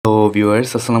তো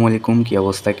ভিউয়ার্স আসসালামু আলাইকুম, কী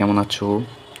অবস্থা, কেমন আছো?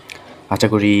 আশা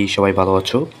করি সবাই ভালো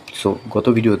আছো। সো গত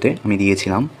ভিডিওতে আমি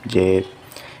দিয়েছিলাম যে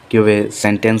কীভাবে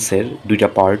সেন্টেন্সের দুইটা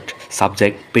পার্ট,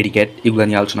 সাবজেক্ট, প্রেডিকেট, এগুলো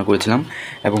নিয়ে আলোচনা করেছিলাম,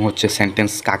 এবং হচ্ছে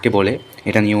সেন্টেন্স কাকে বলে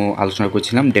এটা নিয়েও আলোচনা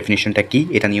করেছিলাম, ডেফিনেশনটা কী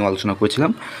এটা নিয়েও আলোচনা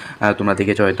করেছিলাম। তোমরা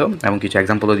দেখেছো হয়তো, এবং কিছু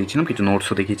এক্সাম্পলও দিয়েছিলাম, কিছু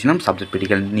নোটসও দেখিয়েছিলাম, সাবজেক্ট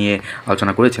প্রেডিকেট নিয়ে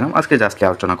আলোচনা করেছিলাম। আজকে জাস্টলি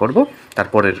আলোচনা করব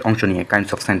তারপরের অংশ নিয়ে,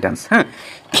 কাইন্ডস অফ সেন্টেন্স। হ্যাঁ,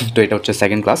 তো এটা হচ্ছে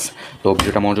সেকেন্ড ক্লাস, তো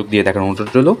ভিডিওটা মনোযোগ দিয়ে দেখার অনুরোধ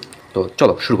রইল। তো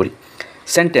চলো শুরু করি।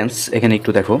 সেন্টেন্স এখানে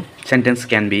একটু দেখো, sentence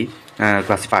can be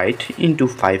classified into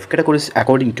 5 categories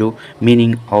according to meaning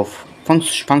of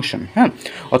function. হ্যাঁ,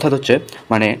 অর্থাৎ হচ্ছে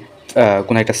মানে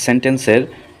কোনো একটা সেন্টেন্সের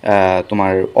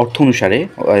তোমার অর্থ অনুসারে,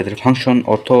 এদের ফাংশন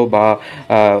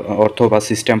অর্থ বা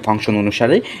সিস্টেম ফাংশন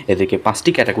অনুসারে এদেরকে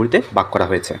 5টি ক্যাটাগরিতে ভাগ করা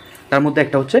হয়েছে। তার মধ্যে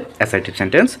একটা হচ্ছে অ্যাসার্টিভ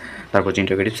সেন্টেন্স, তারপর হচ্ছে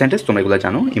ইন্টারোগেটিভ সেন্টেন্স, তোমরা এগুলো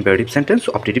জানো, imperative sentence,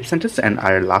 objective sentence, and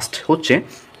R last হচ্ছে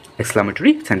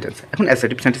এক্সক্লামেটরি সেন্টেন্স। এখন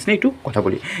অ্যাসার্টিভ সেন্টেন্স নিয়ে একটু কথা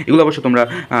বলি। এগুলো অবশ্য তোমরা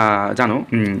জানো,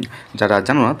 যারা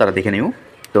জানো না তারা দেখে নিও।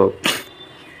 তো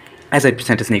assertive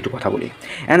sentence নিয়ে একটু কথা বলি।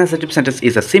 An assertive sentence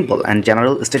is a simple and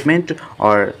general statement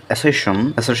or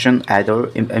assertion either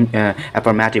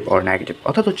affirmative or negative.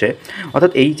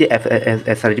 অর্থাৎ এই যে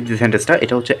assertive যে সেন্টেন্সটা,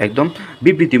 এটা হচ্ছে একদম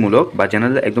বিবৃতিমূলক বা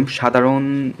জেনারেল, একদম সাধারণ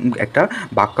একটা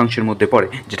বাক্যাংশের মধ্যে পড়ে,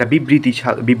 যেটা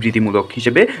বিবৃতিমূলক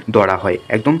হিসেবে ধরা হয়।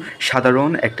 একদম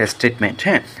সাধারণ একটা স্টেটমেন্ট,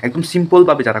 হ্যাঁ, একদম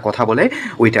সিম্পলভাবে যারা কথা বলে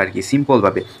ওইটা আর কি,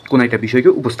 সিম্পলভাবে কোনো একটা বিষয়কে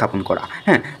উপস্থাপন করা।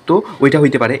 হ্যাঁ, তো ওইটা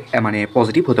হইতে পারে মানে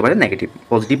পজিটিভ, হতে পারে নেগেটিভ।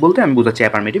 পজিটিভ বলতে আমি বোঝাচ্ছি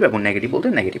অ্যাফার্মেটিভ, এবং নেগেটিভ বলতে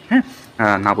নেগেটিভ, হ্যাঁ,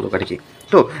 না বোধক আর কি।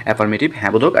 তো অ্যাফার্মেটিভ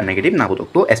হ্যাঁ বোধক, আর নেগেটিভ না বোধক।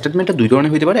 তো স্টেটমেন্টটা দুই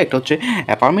ধরনের হইতে পারে, একটা হচ্ছে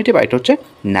অ্যাফার্মেটিভ আর একটা হচ্ছে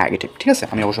নেগেটিভ। ঠিক আছে,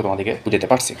 আমি অবশ্য তোমাদেরকে বুঝাতে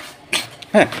পারছি।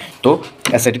 হ্যাঁ, তো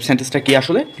অ্যাসার্টিভ সেন্টেন্সটা কি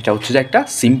আসলে? এটা হচ্ছে যে একটা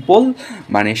সিম্পল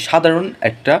মানে সাধারণ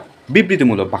একটা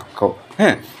বিবৃতিমূলক বাক্য।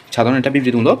 হ্যাঁ, সাধারণ একটা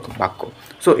বিবৃতিমূলক বাক্য।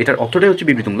 সো এটার অর্থটাই হচ্ছে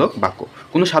বিবৃতিমূলক বাক্য।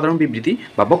 কোনো সাধারণ বিবৃতি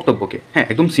বা বক্তব্যকে, হ্যাঁ,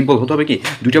 একদম সিম্পল হতে হবে। কি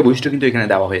দুইটা বৈশিষ্ট্য কিন্তু এখানে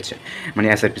দেওয়া হয়েছে মানে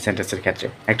অ্যাসার্টিভ সেন্টেন্সের ক্ষেত্রে।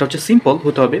 একটা হচ্ছে সিম্পল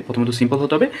হতে হবে, প্রথমত সিম্পল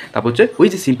হতে হবে, তারপর হচ্ছে ওই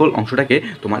যে সিম্পল অংশটাকে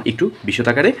তোমার একটু বিশদ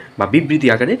আকারে বা বিবৃতি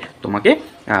আকারে তোমাকে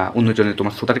অন্যজনের,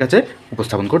 তোমার শ্রোতার কাছে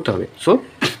উপস্থাপন করতে হবে। সো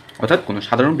অর্থাৎ কোনো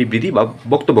সাধারণ বিবৃতি বা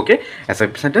বক্তব্যকে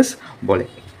অ্যাসার্টিভ সেন্টেন্স বলে।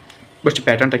 হচ্ছে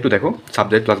প্যাটার্নটা একটু দেখো,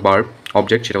 সাবজেক্ট প্লাস ভার্ব,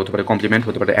 অবজেক্ট, সেটা হতে পারে কমপ্লিমেন্ট,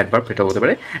 হতে পারে অ্যাডভার্ব, সেটা হতে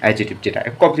পারে অ্যাডজেক্টিভ। যেটা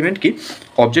কমপ্লিমেন্ট কি,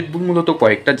 অবজেক্ট মূলত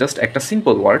কয়েকটা, জাস্ট একটা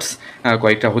সিম্পল ওয়ার্ডস,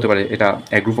 কয়েকটা হতে পারে, এটা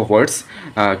এক গ্রুপ অফ ওয়ার্ডস।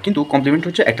 কিন্তু কমপ্লিমেন্ট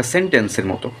হচ্ছে একটা সেন্টেন্সের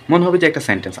মতো, মনে হবে যে একটা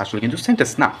সেন্টেন্স, আসলে কিন্তু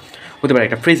সেন্টেন্স না, হতে পারে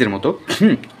একটা ফ্রেজের মতো,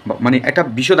 মানে একটা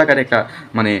বিশদ আকারে একটা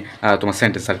মানে তোমার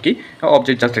সেন্টেন্স আর কি।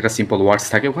 অবজেক্ট জাস্ট একটা সিম্পল ওয়ার্ডস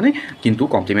থাকে ওখানে, কিন্তু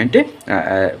কমপ্লিমেন্টে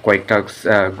কয়েকটা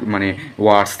মানে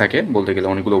ওয়ার্ডস থাকে, বলতে গেলে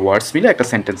অনেকগুলো ওয়ার্ডস মিলে একটা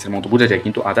সেন্টেন্সের মতো বোঝা যায়,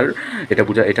 কিন্তু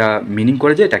এটা মিনিং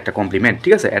করে যে এটা একটা কমপ্লিমেন্ট।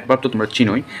 ঠিক আছে, অ্যাডভার্ব তো তোমরা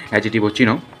চিনোই, অ্যাডজেক্টিভও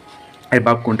চিনো।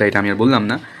 অ্যাডভার্ব কোনটা এটা আমি আর বললাম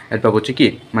না। অ্যাডভার্ব হচ্ছে কি,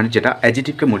 মানে যেটা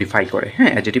অ্যাডজেক্টিভকে মডিফাই করে।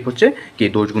 হ্যাঁ, অ্যাডজেক্টিভ হচ্ছে কি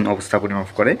দোষ গুণ অবস্থা পরিমাপ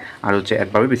করে, আর হচ্ছে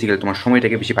অ্যাডভার্বে বেসিক্যালি তোমার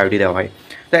সময়টাকে বেশি প্রায়োরিটি দেওয়া হয়।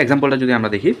 তো এক্সাম্পলটা যদি আমরা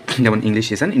দেখি, যেমন English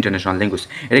is an international language,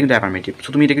 এটা কিন্তু অ্যাফার্মেটিভ। সো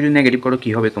তুমি এটাকে যদি নেগেটিভ করো কী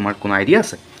হবে, তোমার কোনো আইডিয়া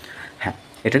আছে? হ্যাঁ,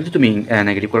 এটা যদি তুমি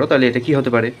নেগেটিভ করো তাহলে এটা কী হতে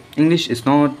পারে? English is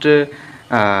not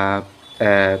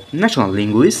national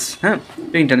language. হ্যাঁ,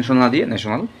 তো ইন্টারন্যাশনাল না দিয়ে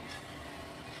national,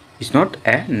 it's not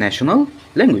a national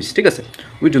language. ঠিক আছে,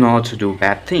 we do not do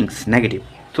bad things, negative.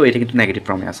 তো এটা কিন্তু নেগেটিভ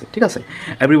ফর্মে আছে। ঠিক আছে,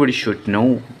 এভরিবডি শুড নো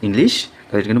ইংলিশ,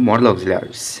 তাহলে এটা কিন্তু মডেল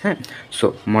অক্সিলারিস। হ্যাঁ, সো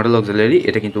মডেল অক্সিলারি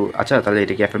এটা কিন্তু, আচ্ছা তাহলে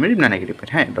এটা কি অ্যাফার্মেটিভ না নেগেটিভ?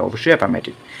 হ্যাঁ, এটা অবশ্যই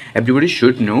affirmative. Everybody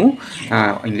should know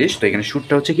English, তো এখানে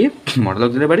শুডটা হচ্ছে কি মডেল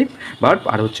অক্সিলারি ভার্ব,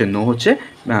 আর হচ্ছে নো হচ্ছে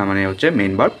মানে হচ্ছে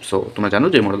মেইন ভার্ব। সো তোমরা জানো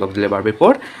যে মডেল অক্সিলারি ভার্বের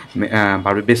পর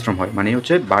ভার্বের বেস ফর্ম হয়, মানে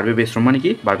হচ্ছে ভার্বের বেস ফর্ম মানে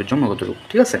কি ভার্বের জন্মগত রূপ।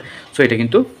 ঠিক আছে, সো এটা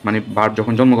কিন্তু মানে ভার্ব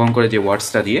যখন জন্মগ্রহণ করে যে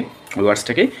ওয়ার্ডসটা দিয়ে, ওই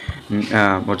ওয়ার্ডসটাকেই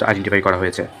আইডেন্টিফাই করা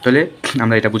হয়েছে। তাহলে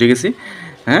আমরা এটা বুঝে গেছি।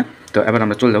 হ্যাঁ, তো এবার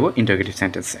আমরা চলে যাবো ইন্টারোগেটিভ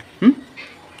সেন্টেন্সে।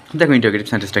 দেখো ইন্টারোগেটিভ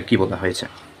সেন্টেন্সটা কী বলা হয়েছে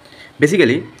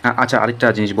বেসিক্যালি। আচ্ছা, আরেকটা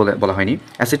জিনিস বলা হয়নি।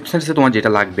 অ্যাসার্টিভ সেন্টেন্সে তোমার যেটা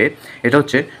লাগবে, এটা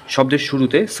হচ্ছে শব্দের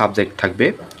শুরুতে সাবজেক্ট থাকবে,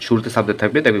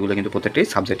 দেখো এগুলো কিন্তু প্রত্যেকটাই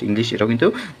সাবজেক্ট। ইংলিশ এটাও কিন্তু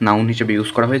নাউন হিসেবে ইউজ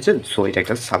করা হয়েছে, সো এটা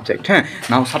একটা সাবজেক্ট। হ্যাঁ,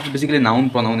 সাবজেক্ট বেসিক্যালি নাউন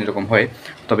প্রনাউন এরকম হয়,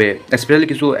 তবে স্পেশালি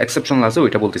কিছু এক্সেপশনাল আছে,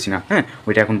 ওইটা বলতেছি না। হ্যাঁ,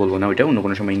 ওইটা এখন বলবো না, ওইটা অন্য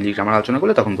কোনো সময় ইংলিশ আমার আলোচনা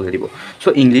করলে তখন বলে দিব। সো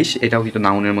ইংলিশ এটাও কিন্তু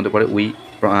নাউনের মধ্যে পড়ে,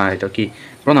 এটা কি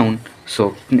প্রনাউন। সো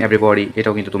এভরিবডি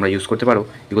এটাও কিন্তু তোমরা ইউজ করতে পারো।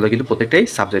 এগুলো কিন্তু প্রত্যেকটাই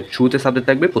সাবজেক্ট, শুরুতে সাবজেক্ট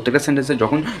থাকবে প্রত্যেকটা সেন্টেন্সে।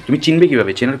 যখন তুমি চিনবে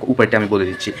কীভাবে, চেনার উপায়টা আমি বলে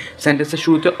দিচ্ছি। সেন্টেন্সের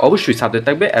শুরুতে অবশ্যই সাবজেক্ট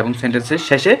থাকবে, এবং সেন্টেন্সের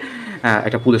শেষে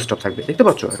একটা ফুল স্টপ থাকবে। দেখতে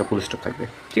পাচ্ছ, একটা ফুল স্টপ থাকবে।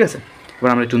 ঠিক আছে,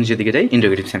 এবার আমরা একটু নিচের দিকে যাই।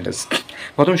 ইন্টারোগেটিভ সেন্টেন্স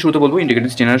প্রথমে শুরুতে বলবো।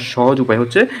 ইন্টারোগেটিভ চেনার সহজ উপায়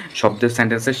হচ্ছে শব্দের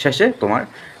সেন্টেন্সের শেষে তোমার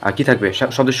কী থাকবে,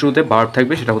 শব্দের শুরুতে ভার্ব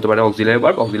থাকবে, সেটা হতে পারে অক্সিলারি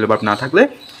ভার্ব। অক্সিলারি ভার্ব না থাকলে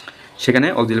সেখানে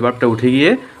অক্সিলারি ভার্বটা উঠে গিয়ে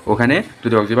ওখানে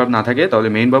যদি অক্সিলারি ভার্ব না থাকে তাহলে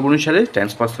মেইন ভার্ব অনুসারে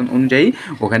টেন্স পারসন অনুযায়ী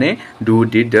ওখানে ডু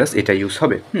ডিড ডাজ এটা ইউজ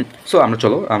হবে। সো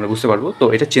আমরা বুঝতে পারবো। তো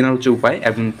এটা চেনার হচ্ছে উপায়,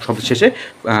 এবং শব্দের শেষে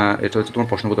এটা হচ্ছে তোমার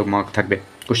প্রশ্নবোধক মার্ক থাকবে,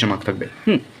 কোশ্চেন মার্ক থাকবে।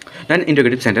 দেন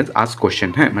ইন্টারোগেটিভ সেন্টেন্স আস্ক কোশ্চেন,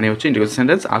 হ্যাঁ মানে হচ্ছে interrogative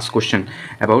sentence ask question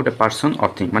about a person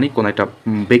or thing, মানে কোনো একটা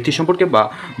ব্যক্তি সম্পর্কে বা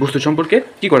বস্তু সম্পর্কে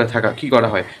কী করা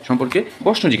হয় সম্পর্কে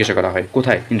প্রশ্ন জিজ্ঞাসা করা হয়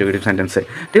কোথায়, ইন্টারোগেটিভ সেন্টেন্সে,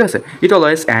 ঠিক আছে। ইট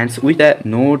always ends with a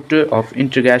note of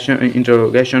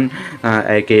interrogation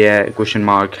K question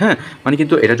mark, হ্যাঁ মানে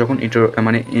কিন্তু এটা যখন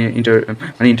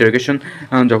ইন্টারোগেশন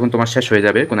যখন তোমার শেষ হয়ে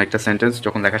যাবে, কোনো একটা সেন্টেন্স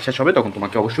যখন লেখা শেষ হবে তখন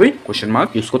তোমাকে অবশ্যই কোশ্চেন মার্ক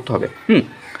ইউজ করতে হবে।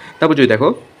 তারপর যদি দেখো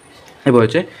এবার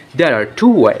হচ্ছে there are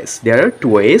two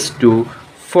ways to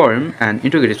form an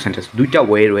interrogative sentence, দুইটা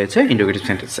ওয়ে রয়েছে ইন্টারোগেটিভ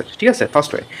সেন্টেন্সের, ঠিক আছে।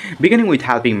 First way beginning with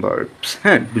helping verbs,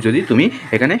 হ্যাঁ যদি তুমি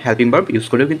এখানে হেল্পিং ভার্ব ইউজ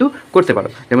করেও কিন্তু করতে পারো,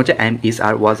 যেমন হচ্ছে am, is,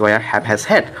 are, was, were, have, has,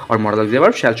 had, or modal auxiliary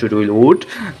verb shall, should, will, would,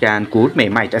 can, could, may,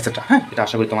 might, etc. হ্যাঁ এটা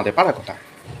আশা করি তোমাদের পারার কথা,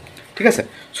 ঠিক আছে।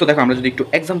 সো দেখো আমরা যদি একটু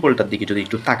এক্সাম্পলটার দিকে যদি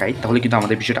একটু তাকাই তাহলে কিন্তু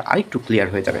আমাদের বিষয়টা আরেকটু ক্লিয়ার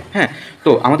হয়ে যাবে। হ্যাঁ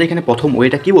তো আমাদের এখানে প্রথম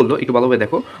ওয়েটা কী বললো একটু ভালোভাবে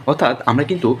দেখো, অর্থাৎ আমরা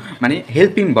কিন্তু মানে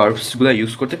হেল্পিং ভার্বসগুলো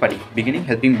ইউজ করতে পারি, বিগিনিং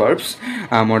হেল্পিং ভার্বস,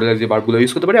 মডেল যে ভার্বগুলো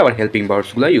ইউজ করতে পারি, আবার হেল্পিং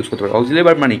ভার্বসগুলো ইউজ করতে পারি। অক্সিলারি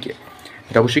ভার্ব মানে কি,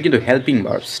 এটা অবশ্যই কিন্তু হেল্পিং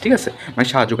ভার্বস, ঠিক আছে, মানে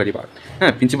সাহায্যকারী ভার্ব।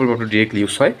 হ্যাঁ প্রিন্সিপাল ভার্বটা ডিরেক্টলি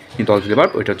ইউজ হয়, কিন্তু অক্সিলারি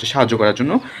ভার্ব ওইটা হচ্ছে সাহায্য করার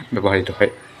জন্য ব্যবহৃত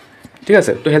হয়, ঠিক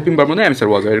আছে। তো হেল্পিং ভার্বের মধ্যে অ্যামসার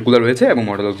ওয়াজ এগুলো রয়েছে, এবং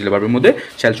মডেল অক্সিলারি ভার্বের মধ্যে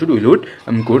shall, should, will, would,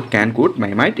 could, can, could,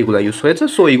 মাই, মাইট এগুলো ইউজ হয়েছে।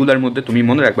 সো এইগুলোর মধ্যে তুমি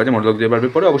মনে রাখবা যে মডেল অক্সিলারি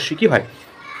ভার্বের পরে অবশ্যই কী হয়,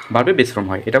 ভার্বে বেস ফর্ম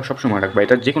হয়, এটাও সবসময় রাখবা,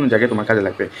 এটা যে কোনো জায়গায় তোমার কাজে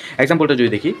লাগবে। এক্সাম্পলটা যদি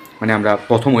দেখি, মানে আমরা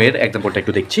প্রথম ওয়ের এক্সাম্পলটা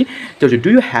একটু দেখছি, তো do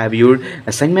you have your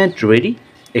assignment ready,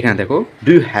 এখানে দেখো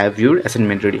do you have your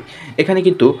assignment ready, এখানে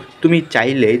কিন্তু তুমি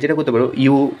চাইলে যেটা করতে পারো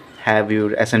ইউ হ্যাভ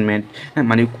ইউর অ্যাসাইনমেন্ট, হ্যাঁ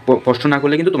মানে প্রশ্ন না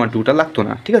করলে কিন্তু তোমার ডুটা লাগতো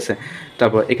না, ঠিক আছে।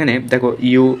 তারপর এখানে দেখো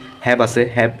ইউ হ্যাভ আছে,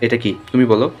 হ্যাভ এটা কি তুমি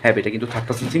বলো, হ্যাভ এটা কিন্তু থার্ড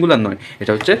পারসন সিঙ্গুলার নয়,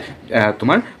 এটা হচ্ছে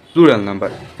তোমার প্লুরাল নাম্বার,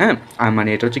 হ্যাঁ মানে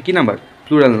এটা হচ্ছে কী নাম্বার,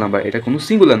 প্লুরাল নাম্বার, এটা কোনো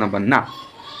সিঙ্গুলার নাম্বার না।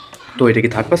 তো এটা কি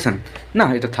থার্ড পারসন না,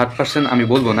 এটা থার্ড পারসন আমি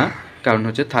বলবো না, কারণ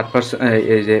হচ্ছে থার্ড পারসন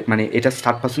এই যে মানে এটা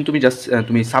থার্ড পারসন তুমি জাস্ট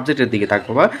তুমি সাবজেক্টের দিকে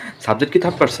থাকবো, বা সাবজেক্ট কি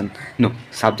থার্ড পারসন, নো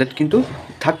সাবজেক্ট কিন্তু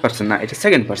থার্ড পারসন না, এটা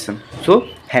সেকেন্ড পারসন। সো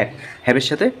হ্যাবের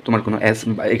সাথে তোমার কোনো অ্যাস,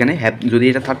 এখানে হ্যাব যদি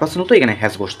এটা থার্ড পারসন হতো এখানে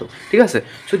হ্যাজ বসতো, ঠিক আছে।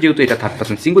 সো যেহেতু এটা থার্ড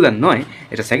পারসন সিঙ্গুলার নয়,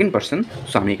 এটা সেকেন্ড পারসন,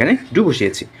 সো আমি এখানে ডু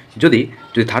বসিয়েছি। যদি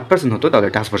থার্ড পারসন হতো তাহলে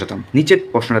ডাস বসাতাম, নিচের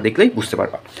প্রশ্নটা দেখলেই বুঝতে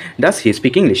পারবা। ডাস হি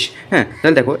স্পিক ইংলিশ, হ্যাঁ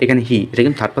তাহলে দেখো এখানে হি এটা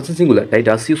কিন্তু থার্ড পারসন সিঙ্গুলার, তাই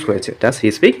ডাস ইউজ হয়েছে, ডাস হি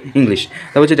স্পিক ইংলিশ।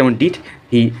 তারপর হচ্ছে যেমন ডিড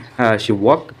হি সে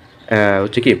ওয়াক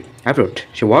হচ্ছে কি অ্যাব্রোড,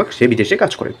 সে বিদেশে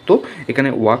কাজ করে। তো এখানে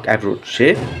ওয়াক অ্যাব্রোড সে,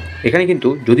 এখানে কিন্তু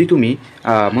যদি তুমি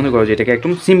মনে করো যে এটাকে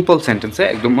একদম সিম্পল সেন্টেন্সে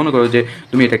একদম মনে করো যে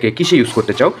তুমি এটাকে কিসে ইউজ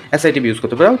করতে চাও, অ্যাসাইটিভ ইউজ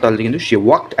করতে পারো, তাহলে কিন্তু সে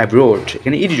ওয়াকড অ্যাব্রোড,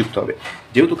 এখানে ইডি যুক্ত হবে,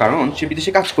 যেহেতু কারণ সে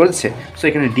বিদেশে কাজ করেছে। সো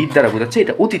এখানে ডিড দ্বারা বোঝাচ্ছে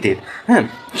এটা অতীতের, হ্যাঁ।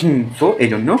 সো এই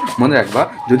জন্য মনে রাখবা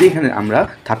যদি এখানে আমরা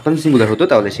থার্ড পারসন সিঙ্গুলার হতো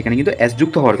তাহলে সেখানে কিন্তু এস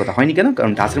যুক্ত হওয়ার কথা হয়নি, কেন,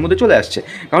 কারণ ডাসের মধ্যে চলে আসছে,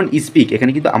 কারণ স্পিক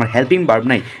এখানে কিন্তু আমার হেল্পিং ভার্ব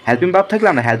নাই, হেল্পিং ভার্ব থাকলে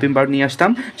আমরা হেল্পিং ভার্ব নিয়ে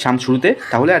আসতাম শুরুতে,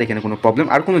 তাহলে আর এখানে কোনো প্রবলেম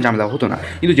আর কোনো ঝামেলা হতো না,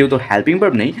 কিন্তু যেহেতু হেল্পিং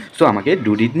ভার্ব নেই সো আমাকে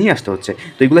ডু ডিড নিয়ে আসতে হচ্ছে।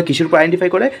 তো এগুলো কিসের উপর আইডেন্টিফাই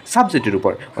করে, সাবজেক্টের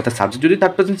উপর, অর্থাৎ সাবজেক্ট যদি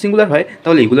থার্ড পারসন সিঙ্গুলার হয়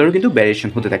তাহলে এগুলোরও কিন্তু ভ্যারিয়েশন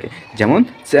হতে থাকে, যেমন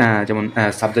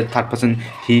সাবজেক্ট থার্ড পারসন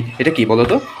হি, এটা কি বলো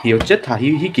তো, হি হচ্ছে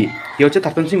হি হচ্ছে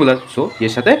থার্ড পারসন সিঙ্গুলার, সো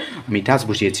এর সাথে আমি ডাস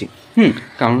বসিয়েছি,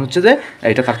 কারণ হচ্ছে যে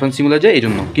এটা থার্ড পারসন সিঙ্গুলার যে এই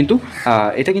জন্য, কিন্তু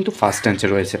এটা কিন্তু ফার্স্ট টেন্সে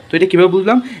রয়েছে। তো এটা কীভাবে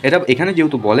বুঝলাম, এটা এখানে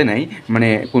যেহেতু বলে নাই, মানে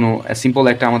কোনো সিম্পল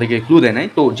একটা আমাদেরকে ক্লু দেয় নাই,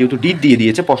 তো যেহেতু ডিড দিয়ে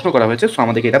দিয়েছে, প্রশ্ন করা হয়েছে, সো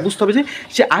আমাদেরকে এটা বুঝতে হবে যে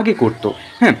সে আগে করতো,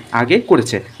 হ্যাঁ আগে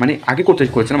করেছে, মানে আগে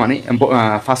করেছে না মানে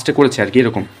ফার্স্টে করেছে আর কি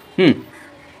এরকম।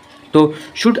 তো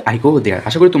শুড আই গো দেয়ার,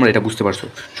 আশা করি তোমরা এটা বুঝতে পারছো,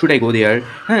 শুড আই গো দেয়ার,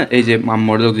 হ্যাঁ এই যে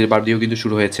মডেল ভার্ব দিয়েও কিন্তু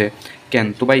শুরু হয়েছে। ক্যান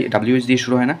তো ভাই ডাব্লিউএইচ দিয়ে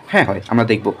শুরু হয় না, হ্যাঁ হয়, আমরা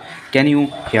দেখবো can you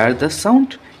hair the sound,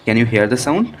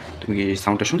 তুমি কি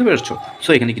সাউন্ডটা শুনতে পেরেছো। সো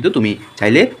এখানে কিন্তু তুমি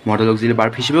চাইলে মডেল অক্সিলারি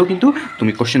ভার্ব হিসেবেও কিন্তু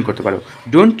তুমি কোশ্চেন করতে পারো,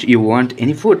 don't you want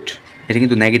any food, এটা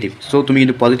কিন্তু নেগেটিভ, সো তুমি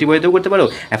কিন্তু পজিটিভ ওয়েতেও করতে পারো,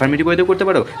 অ্যাফার্মেটিভ ওয়েতেও করতে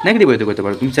পারো, নেগেটিভ ওয়েতেও করতে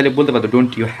পারো, তুমি চাইলে বলতে পারো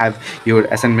don't you have your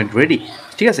assignment ready,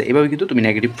 ঠিক আছে। এভাবে কিন্তু তুমি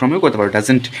নেগেটিভ ফর্মেও করতে পারো,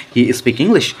 ডাজেন্ট হি স্পিক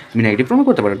ইংলিশ, তুমি নেগেটিভ ফর্মে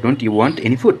করতে পারো, don't you want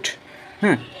any food,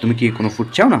 হ্যাঁ তুমি কি কোনো ফুড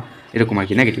চাও না, এরকম আর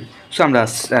কি নেগেটিভ। সো আমরা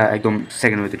একদম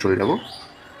সেকেন্ড ওয়েতে চলে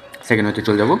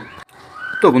যাব।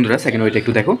 তো বন্ধুরা সেকেন্ড ওয়েটা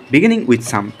একটু দেখো, beginning with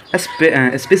some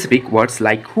specific words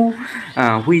like who,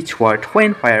 which word,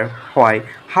 when, where, why,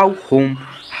 how, home,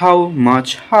 how much,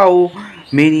 how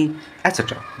many,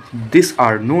 etcetera, this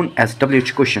are known as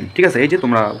WH question, ঠিক আছে। এই যে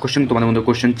তোমরা কোয়েশ্চেন, তোমাদের মধ্যে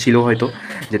কোয়েশ্চেন ছিল হয়তো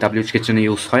যে WH কোয়েশ্চেন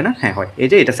ইউজ হয় না, হ্যাঁ হয়, এই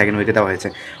যে এটা সেকেন্ড ওয়েতে দেওয়া হয়েছে,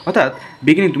 অর্থাৎ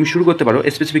বিগিনিং তুমি শুরু করতে পারো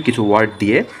স্পেসিফিক কিছু ওয়ার্ড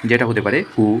দিয়ে, যেটা হতে পারে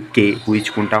হু, কে, হুইচ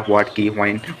কোনটা, হোয়াট কি,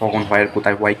 হোয়েন কখন, হোয়ার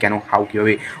কোথায়, হোয়াই কেন, হাউ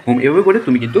কীভাবে, হোম, এভাবে করে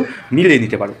তুমি কিন্তু মিলিয়ে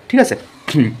নিতে পারো, ঠিক আছে।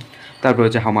 তারপর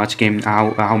হচ্ছে how much came,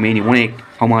 how many অনেক,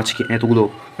 হাউ মাচ এতগুলো,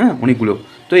 হ্যাঁ অনেকগুলো।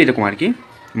 তো এরকম আর কি,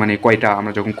 মানে কয়টা,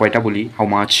 আমরা যখন কয়টা বলি হাউ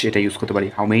মাচ এটা ইউজ করতে পারি।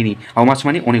 হাউ মেনি, হাউ মাচ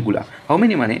মানে অনেকগুলা, হাউ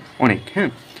মেনি মানে অনেক, হ্যাঁ।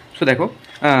 সো দেখো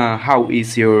how is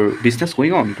your business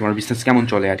going on, তোমার বিজনেস কেমন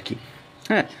চলে আর কি,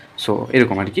 হ্যাঁ। সো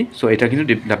এরকম আর কি। সো এটা কিন্তু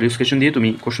ডাব্লিউএস কোয়েশন দিয়ে তুমি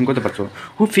কোশ্চেন করতে পারছো।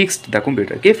 হু fixed the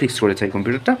computer, K fix করেছে এই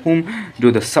কম্পিউটারটা। Whom do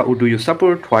you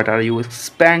support, what are you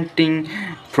expecting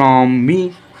from me,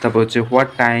 তারপর হচ্ছে হোয়াট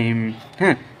টাইম,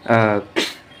 হ্যাঁ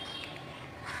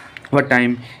হোয়াট টাইম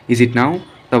ইজ ইট নাও,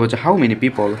 তারপর হচ্ছে how many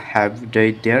people have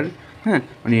died দেয়ার, হ্যাঁ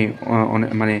মানে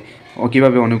মানে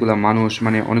কীভাবে অনেকগুলো মানুষ,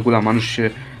 মানে অনেকগুলো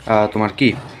মানুষের তোমার কি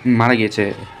মারা গিয়েছে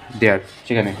দেয়ার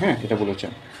সেখানে, হ্যাঁ এটা বলেছে,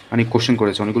 মানে কোশ্চেন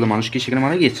করেছে অনেকগুলো মানুষ কি সেখানে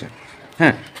মারা গিয়েছে,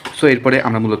 হ্যাঁ। সো এরপরে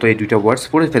আমরা মূলত এই দুইটা ওয়ার্ডস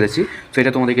পড়ে ফেলেছি। সো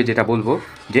এটা তোমাদেরকে যেটা বলবো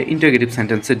যে ইন্টারোগেটিভ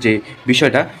সেন্টেন্সের যে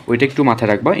বিষয়টা ওইটা একটু মাথায়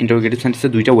রাখবা। ইন্টারোগেটিভ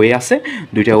সেন্টেন্সের দুইটা ওয়ে আছে,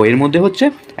 দুইটা ওয়ের মধ্যে হচ্ছে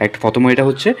প্রথম ওয়েটা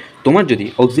হচ্ছে তোমার যদি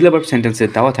অক্সিলারি ভার্ব সেন্টেন্সে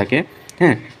দেওয়া থাকে,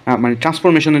 হ্যাঁ মানে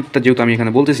ট্রান্সফরমেশনটা যেহেতু আমি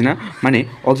এখানে বলতেছি না, মানে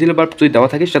অক্সিলারি ভার্ব যদি দেওয়া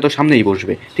থাকে সেটা তো সামনেই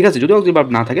বসবে, ঠিক আছে। যদি অক্সিলারি ভার্ব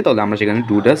না থাকে তাহলে আমরা সেখানে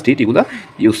ডু ডাজ ডিড এগুলো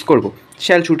ইউজ করবো।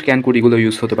 শ্যাল শুড ক্যান কুড এগুলো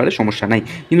ইউজ হতে পারে, সমস্যা নাই।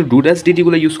 কিন্তু ডু ডাজ ডিড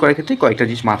এগুলো ইউজ করার ক্ষেত্রে কয়েকটা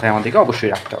জিনিস মাথায় আমাদেরকে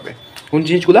অবশ্যই রাখতে হবে। কোন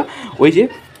জিনিসগুলো? ওই যে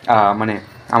মানে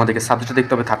আমাদেরকে সাবজেক্টটা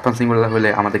দেখতে হবে, থার্ড পারসন সিঙ্গুলার হলে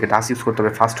আমাদেরকে ডাস ইউজ করতে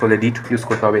হবে, ফার্স্ট হলে ডিড ইউজ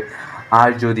করতে হবে। আর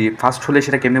যদি ফার্স্ট হলে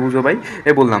সেটা কেমনে বুঝবো ভাই,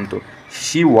 বললাম তো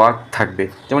শি ওয়ার্ক থাকবে,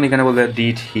 যেমন এখানে বলবে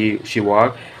ডিড শি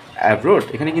ওয়ার্ক অ্যাব্রোড,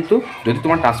 এখানে কিন্তু যদি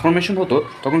তোমার ট্রান্সফরমেশন হতো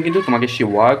তখন কিন্তু তোমাকে শি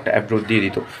ওয়ার্ক অ্যাব্রোড দিয়ে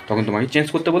দিত, তখন তোমাকে চেঞ্জ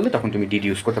করতে বললে তখন তুমি ডিড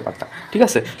ইউজ করতে পারতা, ঠিক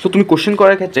আছে। সো তুমি কোশ্চেন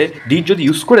করার ক্ষেত্রে ডিড যদি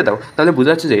ইউজ করে দাও তাহলে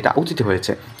বোঝা যাচ্ছে যে এটা অতীতে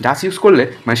হয়েছে। ডাস ইউজ করলে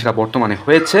মানে সেটা বর্তমানে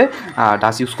হয়েছে,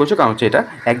 ডাস ইউজ করছো কারণ হচ্ছে এটা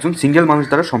একজন সিঙ্গেল মানুষ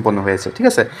দ্বারা সম্পন্ন হয়েছে, ঠিক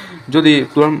আছে। যদি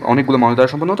তোমার অনেকগুলো মানুষ দ্বারা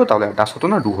সম্পন্ন হতো তাহলে ডাস হতো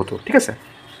না, ডু হতো, ঠিক আছে।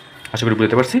 আশা করি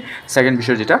বুঝতে পারছি। সেকেন্ড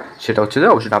বিষয় যেটা সেটা হচ্ছে যে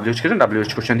অবশ্যই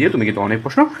ডাব্লিউএইচ কোশ্চেন দিয়ে তুমি কিন্তু অনেক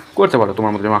প্রশ্ন করতে পারো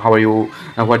তোমার মধ্যে, how are you,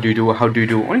 what do you do, how do you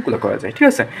do, অনেকগুলো করা যায়, ঠিক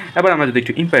আছে। এবার আমরা যদি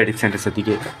একটু ইম্পারেটিভ সেন্টেন্সের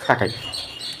দিকে তাকাই,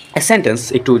 সেন্টেন্স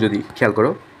একটু যদি খেয়াল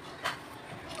করো,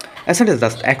 a sentence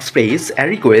that expresses a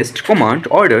request, command,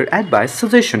 order, advice,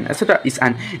 suggestion, etc. is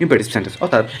an imperative sentence.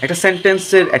 অর্থাৎ একটা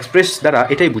সেন্টেন্সের এক্সপ্রেস দ্বারা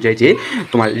এটাই বোঝায় যে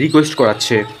তোমার রিকোয়েস্ট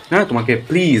করাচ্ছে, হ্যাঁ তোমাকে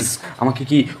প্লিজ আমাকে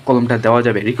কি কলমটা দেওয়া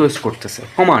যাবে, রিকোয়েস্ট করতেছে।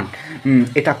 কমান্ড,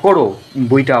 এটা করো,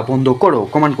 বইটা বন্ধ করো,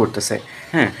 কমান্ড করতেছে,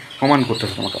 হ্যাঁ কমান্ড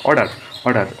করতেছে তোমাকে। অর্ডার,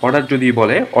 অর্ডার যদি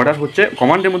বলে, অর্ডার হচ্ছে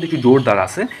কমান্ডের মধ্যে একটু জোরদার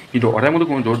আছে কিন্তু অর্ডারের মধ্যে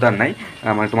কোনো জোরদার নাই,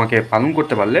 মানে তোমাকে পালন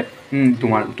করতে পারলে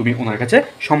তুমি ওনার কাছে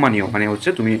সম্মানীয়, মানে হচ্ছে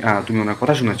তুমি ওনার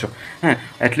কথা শুনেছো, হ্যাঁ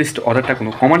অ্যাটলিস্ট অর্ডারটা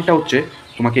কোনো কমান্ডটা হচ্ছে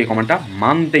তোমাকে এই কমান্ডটা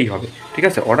মানতেই হবে, ঠিক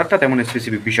আছে। অর্ডারটা তেমন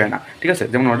স্পেসিফিক বিষয় না, ঠিক আছে।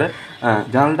 যেমন অর্ডার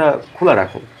জানালাটা খোলা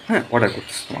রাখো, হ্যাঁ অর্ডার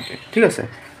করতেছে তোমাকে, ঠিক আছে,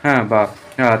 হ্যাঁ। বা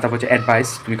তারপর হচ্ছে অ্যাডভাইস,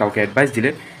 তুমি কাউকে অ্যাডভাইস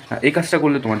দিলে এই কাজটা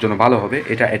করলে তোমার জন্য ভালো হবে,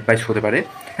 এটা অ্যাডভাইস হতে পারে,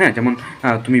 হ্যাঁ। যেমন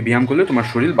তুমি ব্যায়াম করলে তোমার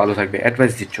শরীর ভালো থাকবে,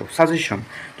 অ্যাডভাইস দিচ্ছ। সাজেশন,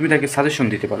 তুমি তাকে সাজেশন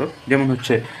দিতে পারো, যেমন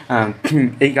হচ্ছে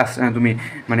এই কাজ তুমি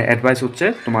মানে অ্যাডভাইস হচ্ছে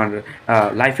তোমার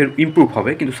লাইফের ইমপ্রুভ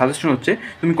হবে, কিন্তু সাজেশন হচ্ছে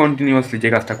তুমি কন্টিনিউয়াসলি যে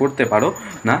কাজটা করতে পারো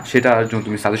না সেটার জন্য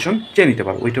তুমি সাজেশন চেয়ে নিতে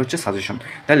পারো, ওইটা হচ্ছে সাজেশন।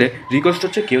 তাহলে রিকোয়েস্ট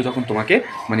হচ্ছে কেউ যখন তোমাকে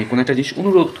মানে কোনো একটা জিনিস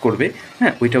অনুরোধ করবে,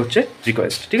 হ্যাঁ ওইটা হচ্ছে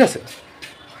রিকোয়েস্ট, ঠিক আছে।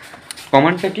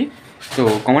 কমান্ডটা কি? তো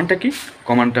কমান্ডটা কি?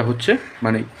 কমান্ডটা হচ্ছে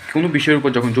মানে কোনো বিষয়ের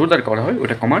উপর যখন জোরদার করা হয়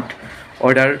ওটা কমান্ড।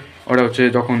 অর্ডার, অর্ডার হচ্ছে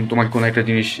যখন তোমাকে কোনো একটা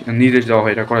জিনিস নির্দেশ দেওয়া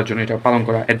হয় এটা করার জন্য, এটা পালন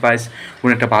করা। অ্যাডভাইস,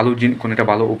 কোনো একটা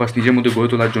ভালো অভ্যাস নিজের মধ্যে গড়ে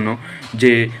তোলার জন্য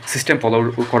যে সিস্টেম ফলো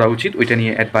করা উচিত ওইটা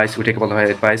নিয়ে অ্যাডভাইস, ওইটাকে বলা হয়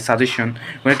অ্যাডভাইস। সাজেশন,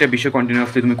 কোনো একটা বিষয়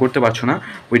কন্টিনিউয়াসলি তুমি করতে পারছো না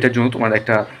ওইটার জন্য তোমার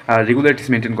একটা রেগুলারিটিস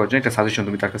মেনটেন করার জন্য একটা সাজেশন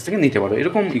তুমি তার কাছ থেকে নিতে পারো।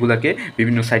 এরকম এগুলাকে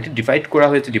বিভিন্ন সাইটে ডিভাইড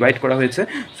করা হয়েছে।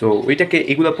 সো ওইটাকে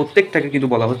এগুলো প্রত্যেকটাকে কিন্তু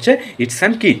বলা হচ্ছে ইটস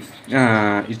অ্যান কি,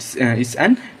 ইটস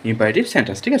অ্যান ইম্পারেটিভ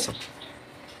সেন্টেন্স, ঠিক আছে।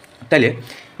 তাহলে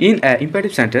in an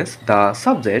imperative sentence the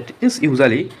subject is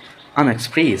usually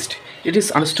unexpressed, it is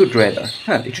understood rather,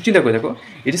 হ্যাঁ একটু চিন্তা করে দেখো,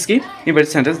 it is কি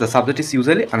imperative sentence the subject is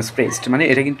usually unexpressed, মানে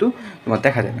এটা কিন্তু তোমার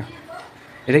দেখা যায় না,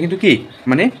 এটা কিন্তু কি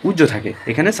মানে উজ্জ্ব থাকে,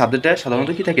 এখানে সাবজেক্টটা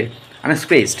সাধারণত কি থাকে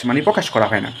আনএক্সপ্রেসড, মানে প্রকাশ করা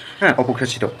হয় না, হ্যাঁ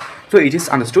অপ্রকাশিত। So it is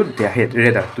understood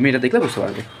rather, তুমি এটা দেখলে বুঝতে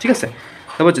পারবে, ঠিক আছে।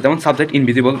 তারপর হচ্ছে যেমন সাবজেক্ট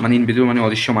ইনভিজিবল মানে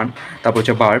অদৃশ্যমান। তারপর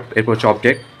হচ্ছে ভার্ব, এরপর হচ্ছে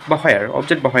অবজেক্ট বা হায়ার,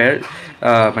 অবজেক্ট বা হায়ার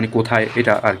মানে কোথায়,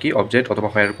 এটা আর কি অবজেক্ট অথবা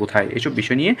হায়ার কোথায়, এইসব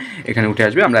বিষয় নিয়ে এখানে উঠে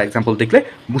আসবে, আমরা এক্সাম্পল দেখলে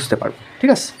বুঝতে পারবো, ঠিক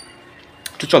আছে।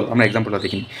 তো চলো আমরা এক্সাম্পলটা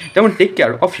দেখিনি। যেমন take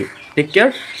care of you, take care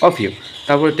of you,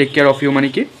 তারপরে টেক কেয়ার অফ ইউ মানে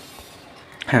কি,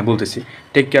 হ্যাঁ বলতেছি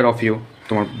টেক কেয়ার অফ ইউ,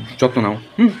 তোমার যত্ন নাও,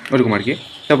 ওরকম আর কি।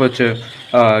 তারপর হচ্ছে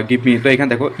গিভ মি, তো এখানে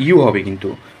দেখো ইউ হবে কিন্তু,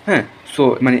 হ্যাঁ। সো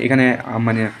মানে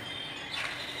মানে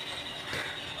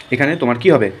এখানে তোমার কি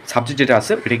হবে, সাবজেক্ট যেটা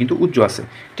আছে এটা কিন্তু উজ্জ্ব আছে,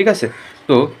 ঠিক আছে।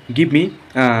 তো গিভ মি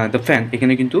দ্য ফ্যান,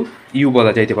 এখানে কিন্তু ইউ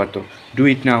বলা যাইতে পারতো। Do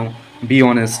it now, be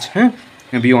honest, হ্যাঁ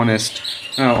বি অনেস্ট,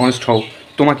 অনেস্ট হও,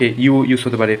 তোমাকে ইউ ইউজ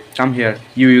হতে পারে। কাম হেয়ার,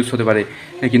 ইউ ইউজ হতে পারে।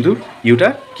 কিন্তু ইউটা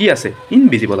কি আছে,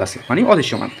 ইনভিজিবল আছে, মানে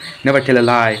অদৃশ্যমান। নেভার টেল এ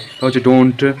লাই, হচ্ছে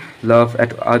don't love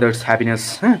at others happiness,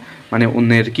 হ্যাঁ, মানে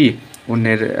অন্যের কি,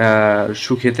 অন্যের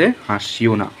সুখেতে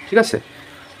হাসিও না, ঠিক আছে।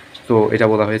 তো এটা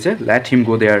বলা হয়েছে লেট হিম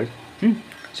গো দেয়ার,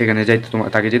 সেখানে যাইতে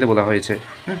তাকে যেতে বলা হয়েছে,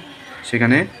 হ্যাঁ,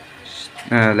 সেখানে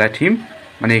লেট হিম,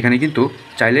 মানে এখানে কিন্তু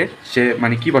চাইলে সে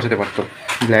মানে কি বসাতে পারতো,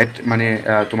 লেট মানে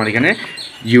তোমার এখানে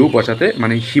ইউ বসাতে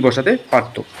মানে হি বসাতে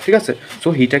পারতো, ঠিক আছে। সো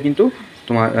হিটা কিন্তু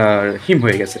তোমার হিম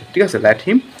হয়ে গেছে, ঠিক আছে। লেট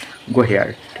হিম গো হেয়ার,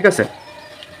 ঠিক আছে,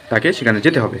 তাকে সেখানে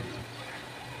যেতে হবে,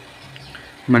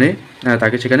 মানে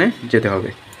তাকে সেখানে যেতে হবে।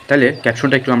 তাহলে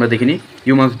ক্যাপশনটা একটু আমরা দেখে নিই।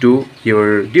 You must do your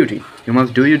duty, you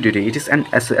must do your duty, it is an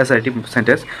assertive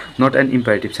sentence, not an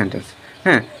imperative sentence,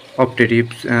 হ্যাঁ। অপটেটিভ,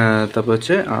 তারপর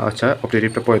হচ্ছে আচ্ছা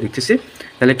অপটেটিভটা পরে দেখতেছি।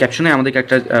 তাহলে ক্যাপশনে আমাদেরকে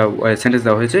একটা সেন্টেন্স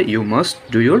দেওয়া হয়েছে, you must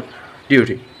do your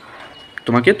duty,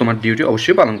 তোমাকে তোমার ডিউটি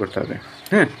অবশ্যই পালন করতে হবে,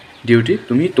 হ্যাঁ। ডিউটি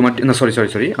তুমি তোমার, না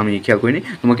সরি আমি খেয়াল করিনি,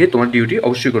 তোমাকে তোমার ডিউটি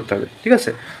অবশ্যই করতে হবে, ঠিক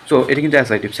আছে। সো এটা কিন্তু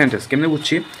অ্যাসার্টিভ সেন্টেন্স। কেমনে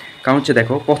বুঝছি, কারণ হচ্ছে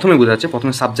দেখো প্রথমে বোঝা যাচ্ছে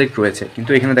প্রথমে সাবজেক্ট রয়েছে,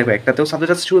 কিন্তু এখানে দেখো একটাতেও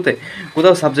সাবজেক্ট আছে শুরুতে,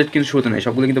 কোথাও সাবজেক্ট কিন্তু শুরুতে নেই,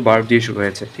 সবগুলো কিন্তু ভার্ব দিয়ে শুরু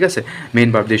হয়েছে, ঠিক আছে, মেইন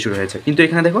ভার্ব দিয়ে শুরু হয়েছে। কিন্তু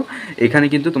এখানে দেখো এখানে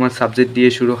কিন্তু তোমার সাবজেক্ট দিয়ে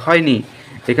শুরু হয়নি,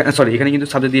 এখানে কিন্তু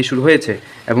সাবজেক্ট দিয়ে শুরু হয়েছে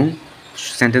এবং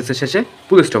সেন্টেন্সের শেষে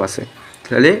ফুল স্টপ আছে।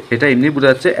 তাহলে এটা এমনি বোঝা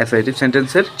যাচ্ছে অ্যাসার্টিভ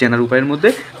সেন্টেন্সের চেনার উপায়ের মধ্যে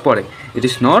পড়ে, it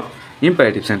is not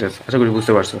imperative sentence. আশা করি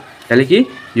বুঝতে পারছো। তাহলে কি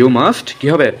ইউ মাস্ট কী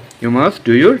হবে, you must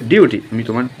do your duty, তুমি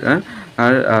তোমার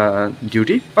আর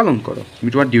ডিউটি পালন করো, তুমি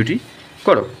তোমার ডিউটি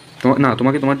করো,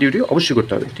 তোমাকে তোমার ডিউটি অবশ্যই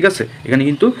করতে হবে, ঠিক আছে। এখানে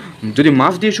কিন্তু যদি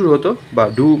মাস্ট দিয়ে শুরু হতো বা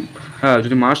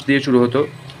যদি মাস্ট দিয়ে শুরু হতো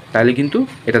তাহলে কিন্তু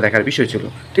এটা দেখার বিষয় ছিল,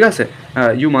 ঠিক আছে।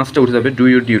 ইউ মাস্টটা উঠে যাবে ডু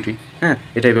ইউর ডিউটি, হ্যাঁ,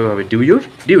 এটা এভাবে হবে ডু ইউর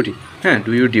ডিউটি, হ্যাঁ,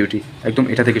 ডু ইউর ডিউটি, একদম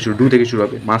এটা থেকে শুরু, ডু থেকে শুরু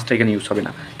হবে, মাস্টটা এখানে ইউজ হবে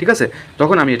না, ঠিক আছে।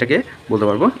 তখন আমি এটাকে বলতে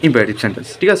পারবো ইম্পারেটিভ সেন্টেন্স,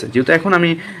 ঠিক আছে। যেহেতু এখন আমি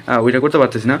ওইটা করতে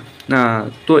পারতেছি না,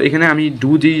 তো এখানে আমি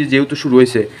ডু দিয়ে যেহেতু শুরু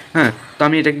হয়েছে, হ্যাঁ, তো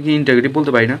আমি এটাকে কি ইন্টারগেটিভ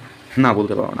বলতে পারি না, না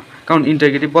বলতে পারবো না, কারণ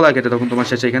ইন্টারগেটিভ বলার ক্ষেত্রে তখন তোমার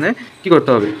শেষে এখানে কী করতে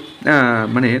হবে,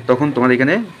 মানে তখন তোমার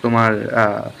এখানে তোমার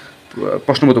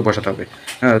প্রশ্নবোধক বসাতে হবে,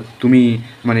 তুমি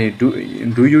মানে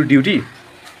ডু ইউর ডিউটি,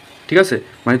 ঠিক আছে,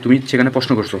 মানে তুমি সেখানে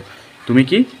প্রশ্ন করছো, তুমি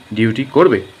কি ডিউটি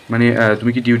করবে, মানে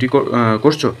তুমি কি ডিউটি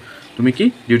করছো, তুমি কি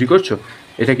ডিউটি করছো,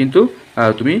 এটা কিন্তু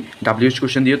তুমি ডাব্লিউএইচ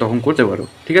কোয়েশ্চেন দিয়ে তখন করতে পারো,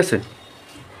 ঠিক আছে।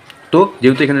 তো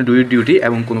যেহেতু এখানে ডু ইউর ডিউটি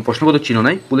এবং কোনো প্রশ্নবোধক চিহ্ন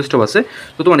নাই, ফুল স্টপ আছে,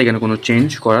 তো তোমার এখানে কোনো চেঞ্জ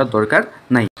করার দরকার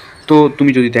নাই। তো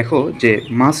তুমি যদি দেখো যে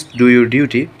must do your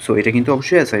duty, so এটা কিন্তু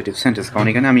অবশ্যই অ্যাসার্টিভ সেন্টেন্স, কারণ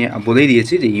এখানে আমি বলেই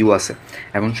দিয়েছি যে ইউ আছে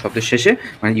এবং শব্দের শেষে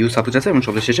মানে ইউ সাবজেক্ট আছে এবং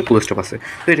শব্দের শেষে ফুল স্টপ আছে,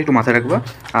 তো এটা একটু মাথায় রাখবা।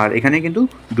 আর এখানে কিন্তু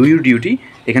ডু ইউর ডিউটি,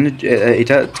 এখানে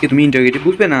এটাকে তুমি ইন্টারগেটিভ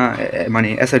বুঝবে না মানে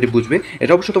অ্যাসার্টিভ বুঝবে,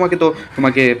 এটা অবশ্য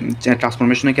তোমাকে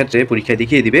ট্রান্সফরমেশনের ক্ষেত্রে পরীক্ষায়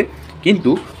দেখিয়ে দিবে,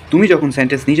 কিন্তু তুমি যখন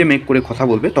সেন্টেন্স নিজে মেক করে কথা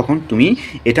বলবে তখন তুমি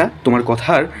এটা তোমার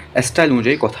কথার স্টাইল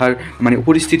অনুযায়ী, কথার মানে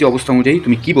পরিস্থিতি অবস্থা অনুযায়ী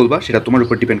তুমি কী বলবা সেটা তোমার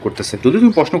উপর ডিপেন্ড করতেছে। যদি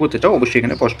তুমি প্রশ্ন করতে চাও অবশ্যই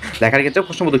এখানে লেখার ক্ষেত্রে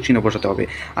প্রশ্নবোধক চিহ্ন বসাতে হবে,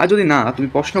 আর যদি না তুমি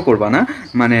প্রশ্ন করবা না,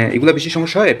 মানে এগুলো বেশি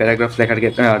সমস্যা হয় প্যারাগ্রাফ লেখার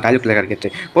ক্ষেত্রে, ডায়লগ লেখার ক্ষেত্রে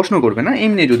প্রশ্ন করবে না,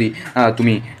 এমনি যদি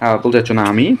তুমি বলতে চাচ্ছ না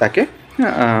আমি তাকে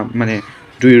মানে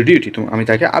ডু ইউর ডিউটি, আমি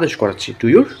তাকে আদেশ করাচ্ছি ডু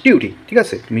ইউর ডিউটি, ঠিক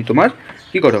আছে, তুমি তোমার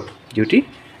কী করো, ডিউটি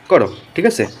করো, ঠিক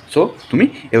আছে। সো তুমি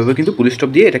এভাবে কিন্তু ফুল স্টপ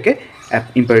দিয়ে এটাকে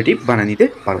ইম্পারেটিভ বানিয়ে নিতে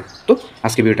পারো। তো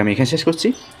আজকে ভিডিওটা আমি এখানে শেষ করছি,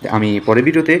 আমি পরের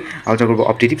ভিডিওতে আলোচনা করবো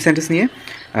অপটেটিভ সেন্টেন্স নিয়ে।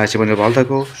 সে পর্যন্ত ভালো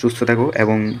থাকো, সুস্থ থাকো,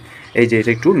 এবং এই যে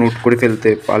এটা একটু নোট করে ফেলতে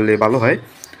পারলে ভালো হয়,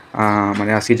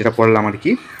 মানে আজকে যেটা পড়লাম আর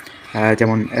কি,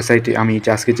 যেমন এসআইটি আমি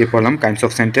আজকে যে পড়লাম কাইন্ডস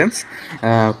অফ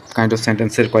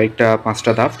সেন্টেন্সের কয়েকটা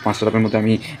 5টা ধাপের মধ্যে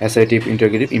আমি অ্যাসার্টিভ,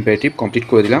 ইন্টারগেটিভ, ইম্পারেটিভ কমপ্লিট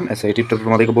করে দিলাম। অ্যাসার্টিভটা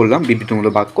তোমাদেরকে বললাম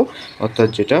বিবৃতিমূলক বাক্য, অর্থাৎ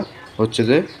যেটা হচ্ছে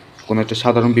যে কোনো একটা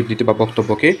সাধারণ বিবৃতি বা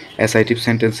বক্তব্যকে অ্যাসার্টিভ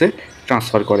সেন্টেন্সে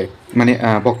ট্রান্সফার করে, মানে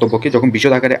বক্তব্যকে যখন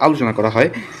বিশদ আকারে আলোচনা করা হয়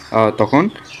তখন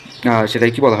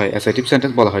সেটাই কী বলা হয়, অ্যাসার্টিভ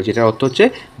সেন্টেন্স বলা হয়, যেটা অর্থ হচ্ছে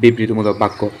বিবৃতিমূলক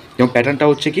বাক্য। যেমন প্যাটার্নটা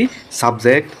হচ্ছে কি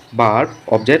সাবজেক্ট, ভার্ব,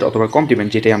 অবজেক্ট অথবা কমপ্লিমেন্ট,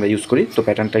 যেটাই আমরা ইউজ করি। তো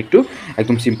প্যাটার্নটা একটু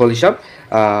একদম সিম্পল হিসাব,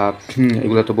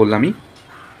 এগুলো তো বললামই।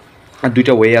 আর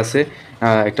দুইটা ওয়ে আছে,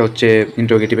 একটা হচ্ছে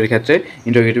ইন্টারোগেটিভের ক্ষেত্রে,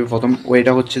 ইন্টারোগেটিভের প্রথম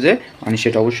ওয়েটা হচ্ছে যে মানে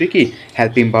সেটা অবশ্যই কি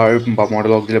হেল্পিং ভার্ব বা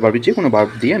মডেল অক্সিলারি ভার্ব, যে কোনো ভার্ব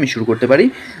দিয়ে আমি শুরু করতে পারি।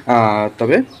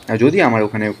 তবে যদি আমার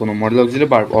ওখানে কোনো মডেল অক্সিলারি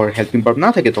ভার্ব আর হেল্পিং ভার্ব না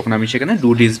থাকে তখন আমি সেখানে ডু,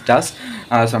 ডিজ, ডাস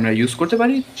আমরা ইউজ করতে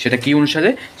পারি। সেটা কী অনুসারে,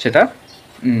 সেটা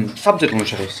সাবজেক্ট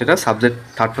অনুসারে, সেটা সাবজেক্ট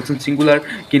থার্ড পার্সন সিঙ্গুলার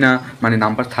কিনা, মানে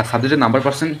নাম্বার সাবজেক্টের নাম্বার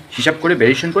পার্সেন্ট হিসাব করে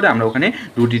ভেরিয়েশন করে আমরা ওখানে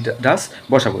ডু, ডি, ডাস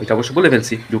বসাবো। এটা অবশ্যই বলে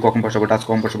ফেলছি, ডু কখন বসাবো, ডাস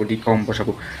কখন বসাবো, ডি কখন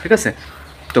বসাবো, ঠিক আছে।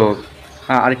 তো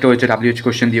আরেকটা হচ্ছে ডাব্লিউএইচ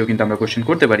কোয়েশ্চেন দিয়েও কিন্তু আমরা কোয়েশ্চেন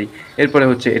করতে পারি। এরপরে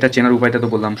হচ্ছে এটা চেনার উপায়টা তো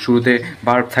বললাম, শুরুতে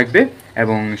ভার্ব থাকবে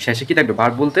এবং শেষে কী থাকবে,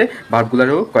 ভার্ব বলতে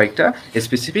ভার্বগুলোরও কয়েকটা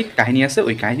স্পেসিফিক কাহিনী আছে,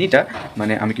 ওই কাহিনীটা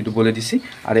মানে আমি কিন্তু বলে দিছি।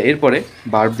 আর এরপরে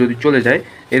ভার্ব যদি চলে যায়,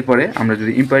 এরপরে আমরা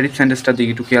যদি ইম্পারেটিভ সেন্টেন্সটার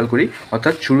দিকে একটু খেয়াল করি,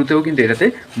 অর্থাৎ শুরুতেও কিন্তু এটাতে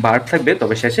ভার্ব থাকবে,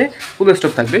 তবে শেষে ফুল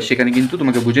স্টপ থাকবে। সেখানে কিন্তু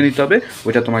তোমাকে বুঝে নিতে হবে,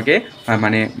 ওইটা তোমাকে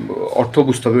মানে অর্থ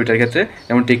বুঝতে হবে ওইটার ক্ষেত্রে।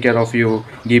 যেমন take care of you,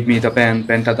 give me the pan,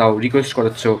 প্যানটা দাও, রিকোয়েস্ট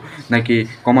করাচ্ছ নাকি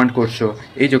কমান্ড করছো,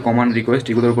 এই যে কমান্ড রিকোয়েস্ট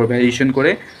এগুলোর উপর ভ্যারিয়েশন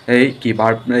করে এই কি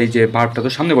ভার্ব, এই যে ভার্বটা তো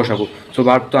সামনে বসাবো। সো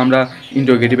ভার্ব তো আমরা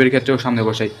ইন্টারোগেটিভের ক্ষেত্রেও সামনে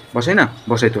বসাই না,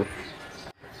 বসাই তো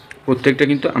প্রত্যেকটা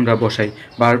কিন্তু আমরা বসাই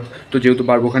ভার্ব। তো যেহেতু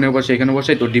ভার্ব ওখানেও বসাই এখানেও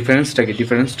বসাই, তো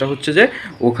ডিফারেন্সটা হচ্ছে যে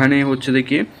ওখানে হচ্ছে যে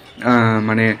কি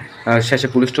মানে শেষে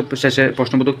ফুল স্টপ, শেষে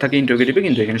প্রশ্নবোধক থাকে ইন্টারোগেটিভে,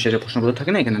 কিন্তু এখানে শেষে প্রশ্নবোধক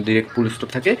থাকে না, এখানে ডিরেক্ট ফুল স্টপ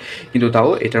থাকে। কিন্তু তাও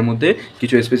এটার মধ্যে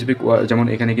কিছু স্পেসিফিক যেমন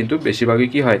এখানে কিন্তু বেশিরভাগই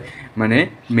কী হয়, মানে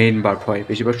মেইন ভার্ব হয়,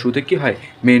 বেশিরভাগ শুরুতে কী হয়,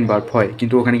 মেইন ভার্ব হয়,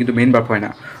 কিন্তু ওখানে কিন্তু মেইন ভার্ব হয় না,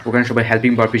 ওখানে সবাই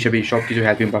হেল্পিং ভার্ব হিসেবেই সব কিছু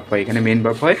হেল্পিং ভার্ব হয়, এখানে মেইন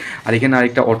ভার্ব হয়। আর এখানে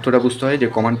আরেকটা অর্থটা বুঝতে হয় যে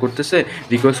কমান্ড করতেছে,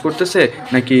 রিকোয়েস্ট করতেছে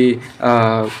নাকি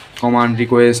কমান্ড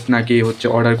রিকোয়েস্ট, নাকি হচ্ছে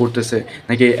অর্ডার করতেছে,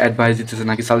 নাকি অ্যাডভাইস দিতেছে,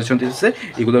 নাকি সাজেশন দিতেছে,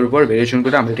 এগুলোর উপর ভেরিয়েশন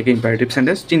করে আমরা এটাকে ইম্পারেটিভ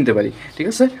সেন্টেন্স চিনতে পারি। ঠিক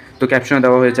আছে, তো ক্যাপশনে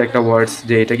দেওয়া হয়েছে একটা ওয়ার্ডস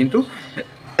যে এটা কিন্তু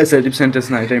অ্যাসার্টিভ সেন্টেন্স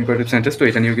না, এটা ইম্পারেটিভ সেন্টেন্স। তো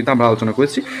এটা নিয়েও কিন্তু আমরা আলোচনা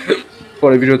করেছি।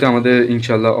 পরের ভিডিওতে আমাদের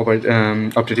ইনশাআল্লাহ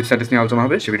অপারেটিভ সেন্টেন্স নিয়ে আলোচনা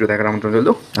হবে, সে ভিডিও দেখার আমন্ত্রণ রইল।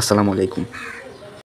 আসসালামু আলাইকুম।